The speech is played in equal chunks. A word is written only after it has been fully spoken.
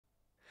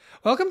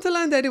Welcome to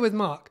Learn Data with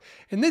Mark.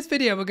 In this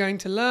video, we're going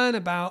to learn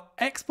about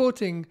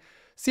exporting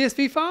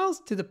CSV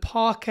files to the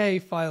Parquet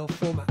file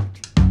format.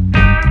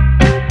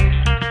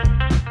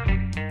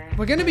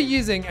 We're going to be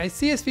using a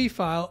CSV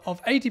file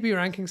of ATP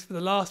rankings for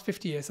the last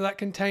 50 years. So that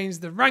contains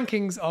the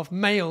rankings of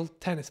male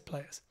tennis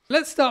players.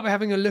 Let's start by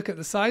having a look at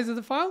the size of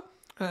the file.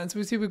 And so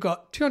we see we've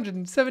got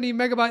 270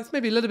 megabytes,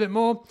 maybe a little bit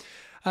more.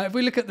 If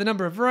we look at the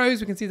number of rows,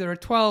 we can see there are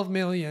 12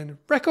 million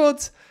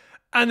records.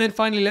 And then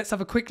finally, let's have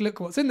a quick look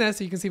at what's in there.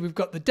 So you can see we've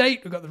got the date,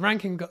 we've got the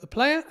ranking, we've got the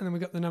player, and then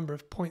we've got the number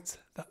of points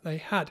that they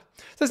had.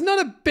 So it's not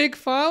a big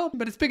file,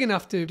 but it's big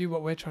enough to do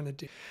what we're trying to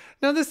do.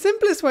 Now, the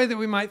simplest way that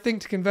we might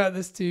think to convert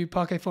this to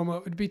Parquet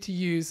format would be to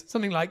use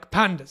something like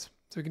Pandas.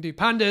 So we can do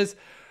Pandas,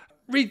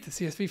 read the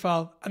CSV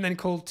file, and then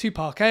call to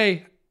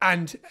Parquet,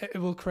 and it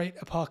will create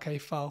a Parquet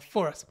file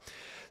for us.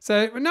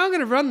 So we're now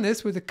going to run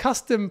this with a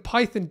custom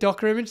Python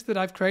Docker image that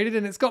I've created,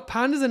 and it's got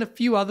Pandas and a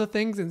few other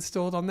things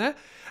installed on there.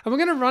 And we're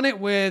going to run it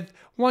with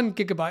 1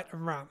 gigabyte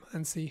of RAM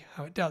and see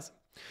how it does.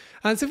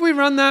 And so if we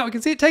run that, we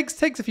can see it takes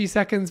a few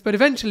seconds, but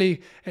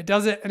eventually it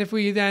does it. And if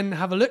we then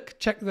have a look,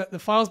 check that the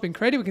file's been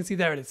created, we can see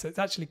there it is. So it's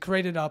actually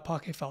created our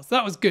Parquet file. So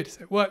that was good.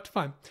 So it worked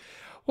fine.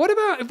 What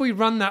about if we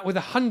run that with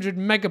 100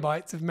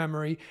 megabytes of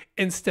memory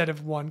instead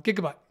of 1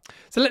 gigabyte?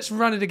 So let's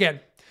run it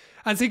again.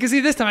 And so you can see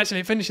this time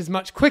actually it finishes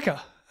much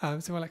quicker.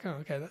 So we're like, oh,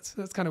 okay, that's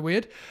kind of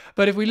weird.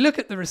 But if we look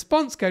at the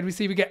response code, we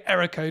see we get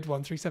error code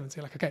 137. So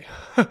you're like, okay,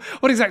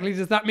 what exactly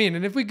does that mean?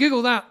 And if we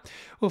Google that,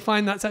 we'll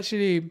find that's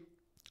actually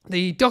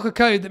the Docker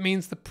code that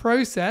means the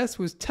process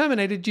was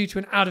terminated due to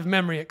an out of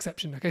memory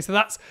exception. Okay, so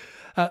that's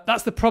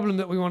the problem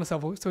that we want to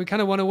solve. So we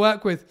kind of want to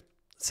work with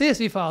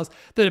CSV files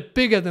that are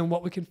bigger than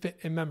what we can fit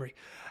in memory.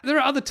 There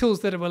are other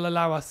tools that will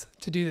allow us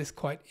to do this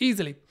quite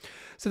easily.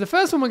 So the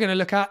first one we're going to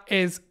look at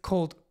is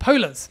called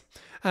Polars.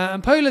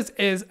 And Polars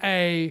is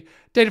a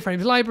data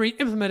frames library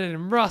implemented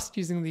in Rust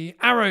using the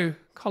arrow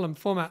column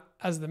format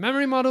as the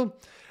memory model.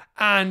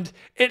 And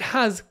it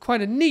has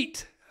quite a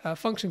neat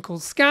function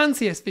called scan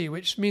CSV,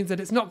 which means that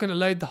it's not going to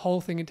load the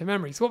whole thing into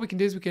memory. So what we can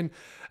do is we can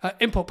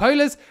import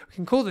Polars, we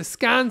can call the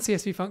scan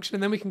CSV function,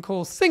 and then we can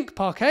call sync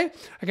Parquet,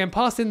 again,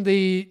 pass in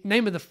the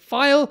name of the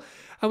file,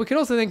 and we can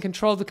also then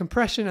control the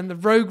compression and the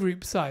row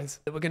group size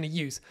that we're going to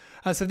use.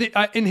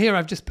 In here,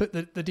 I've just put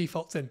the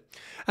defaults in.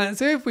 And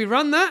so if we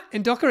run that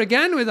in Docker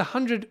again with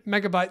 100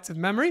 megabytes of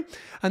memory,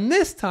 and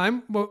this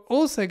time we're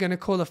also going to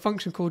call a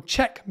function called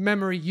check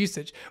memory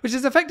usage, which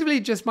is effectively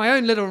just my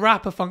own little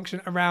wrapper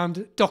function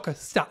around Docker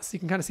stats. You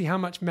can kind of see how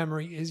much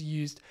memory is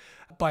used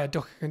by a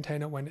Docker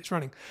container when it's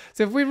running.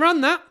 So if we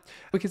run that,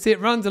 we can see it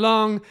runs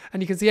along,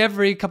 and you can see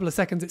every couple of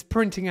seconds it's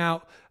printing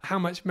out how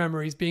much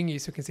memory is being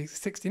used. So we can see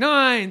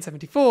 69,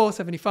 74,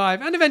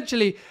 75, and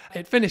eventually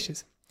it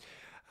finishes.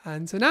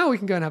 And so now we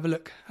can go and have a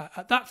look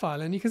at that file,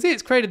 and you can see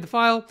it's created the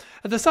file.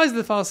 The size of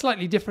the file is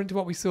slightly different to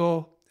what we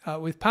saw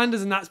with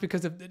Pandas, and that's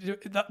because of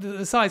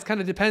the size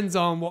kind of depends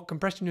on what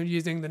compression you're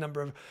using, the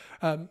number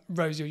of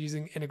rows you're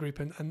using in a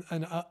group,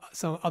 and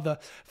some other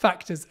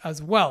factors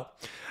as well.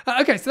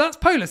 Okay, so that's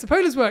Polars. So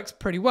Polars works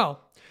pretty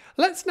well.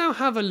 Let's now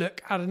have a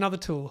look at another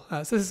tool.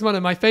 So this is one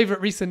of my favorite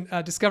recent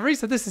discoveries.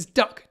 So this is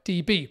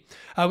DuckDB,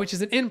 which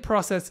is an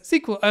in-process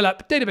SQL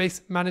OLAP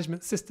database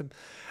management system.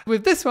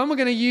 With this one, we're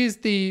going to use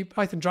the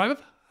Python driver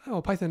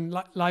or Python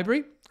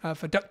library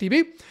for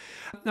DuckDB.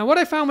 Now, what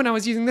I found when I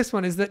was using this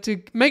one is that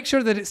to make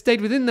sure that it stayed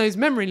within those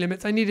memory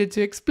limits, I needed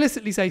to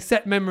explicitly say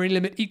set memory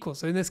limit equals.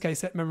 So in this case,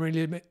 set memory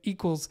limit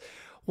equals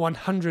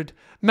 100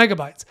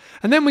 megabytes.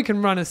 And then we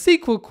can run a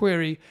SQL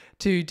query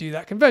to do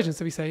that conversion.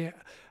 So we say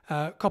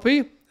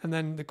copy, and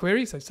then the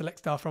query, so select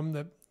star from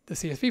the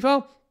CSV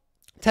file,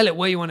 tell it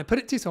where you want to put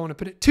it to. So I want to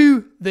put it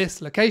to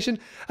this location.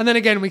 And then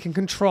again, we can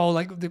control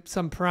like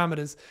some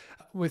parameters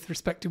with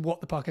respect to what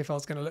the Parquet file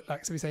is going to look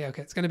like. So we say,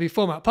 okay, it's going to be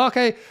format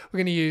Parquet. We're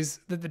going to use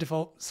the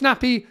default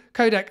Snappy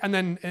codec. And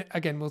then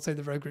again, we'll say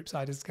the row group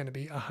size is going to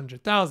be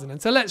 100,000. And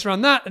so let's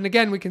run that. And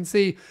again, we can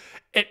see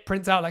it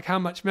prints out like how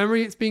much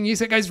memory it's being used.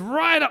 So it goes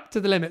right up to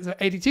the limit. So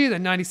 82,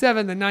 then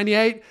 97, then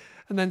 98,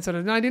 and then sort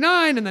of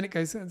 99, and then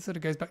it sort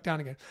of goes back down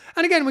again.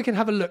 And again, we can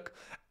have a look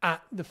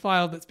at the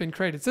file that's been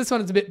created. So this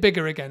one is a bit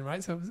bigger again,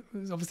 right? So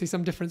there's obviously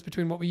some difference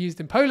between what we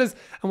used in Polars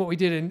and what we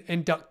did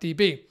in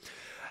DuckDB.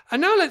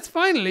 And now let's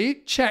finally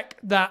check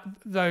that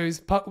those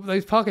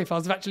Parquet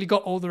files have actually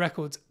got all the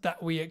records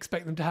that we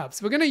expect them to have.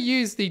 So we're going to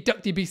use the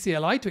DuckDB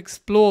CLI to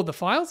explore the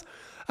files.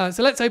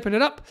 So let's open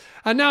it up.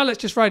 And now let's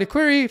just write a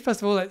query.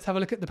 First of all, let's have a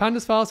look at the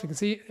Pandas file. So we can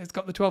see it's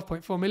got the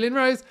 12.4 million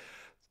rows.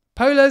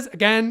 Polars,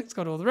 again, it's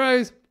got all the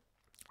rows.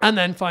 And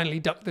then finally,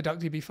 the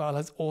DuckDB file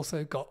has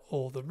also got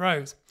all the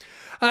rows.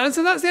 And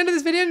so that's the end of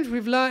this video.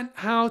 We've learned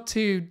how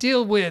to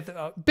deal with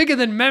bigger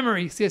than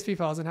memory CSV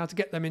files and how to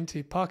get them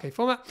into Parquet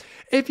format.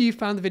 If you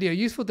found the video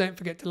useful, don't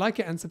forget to like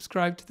it and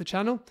subscribe to the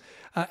channel.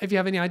 If you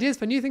have any ideas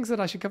for new things that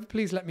I should cover,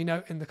 please let me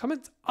know in the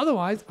comments.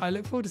 Otherwise, I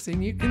look forward to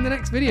seeing you in the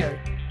next video.